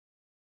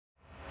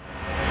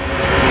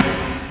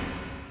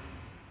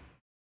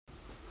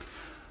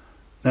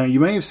Now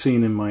you may have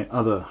seen in my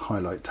other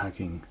highlight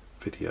tagging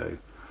video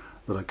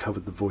that I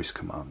covered the voice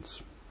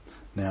commands.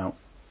 Now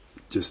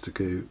just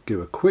to give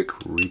a quick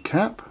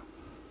recap,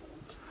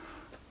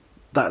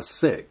 that's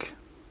sick.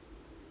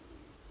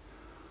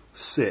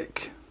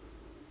 Sick.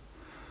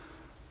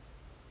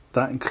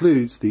 That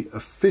includes the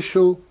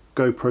official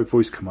GoPro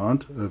voice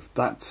command of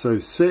 "that's so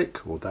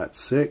sick" or "that's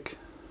sick",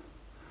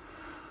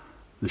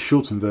 the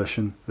shortened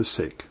version of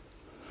 "sick".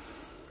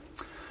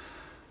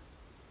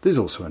 There's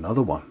also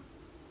another one.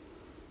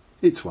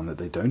 It's one that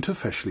they don't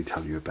officially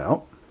tell you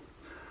about.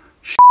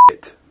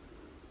 Shit.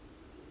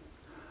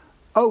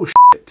 Oh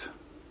shit.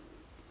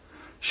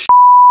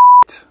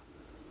 Shit.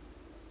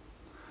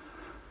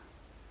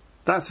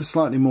 That's a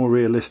slightly more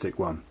realistic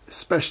one,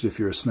 especially if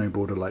you're a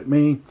snowboarder like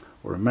me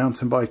or a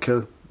mountain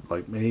biker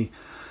like me,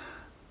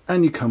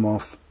 and you come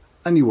off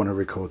and you want to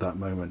record that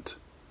moment.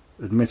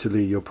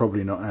 Admittedly, you're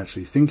probably not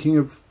actually thinking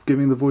of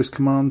giving the voice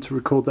command to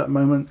record that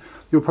moment.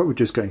 You're probably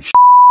just going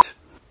shit.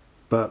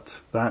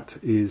 But that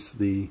is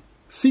the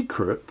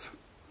secret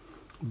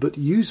but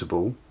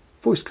usable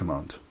voice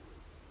command.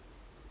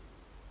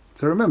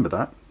 So remember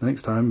that the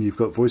next time you've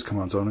got voice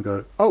commands on and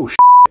go, oh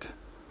shit,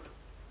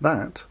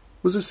 that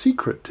was a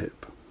secret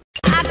tip.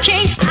 I can't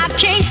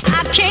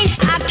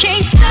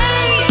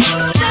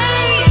stay.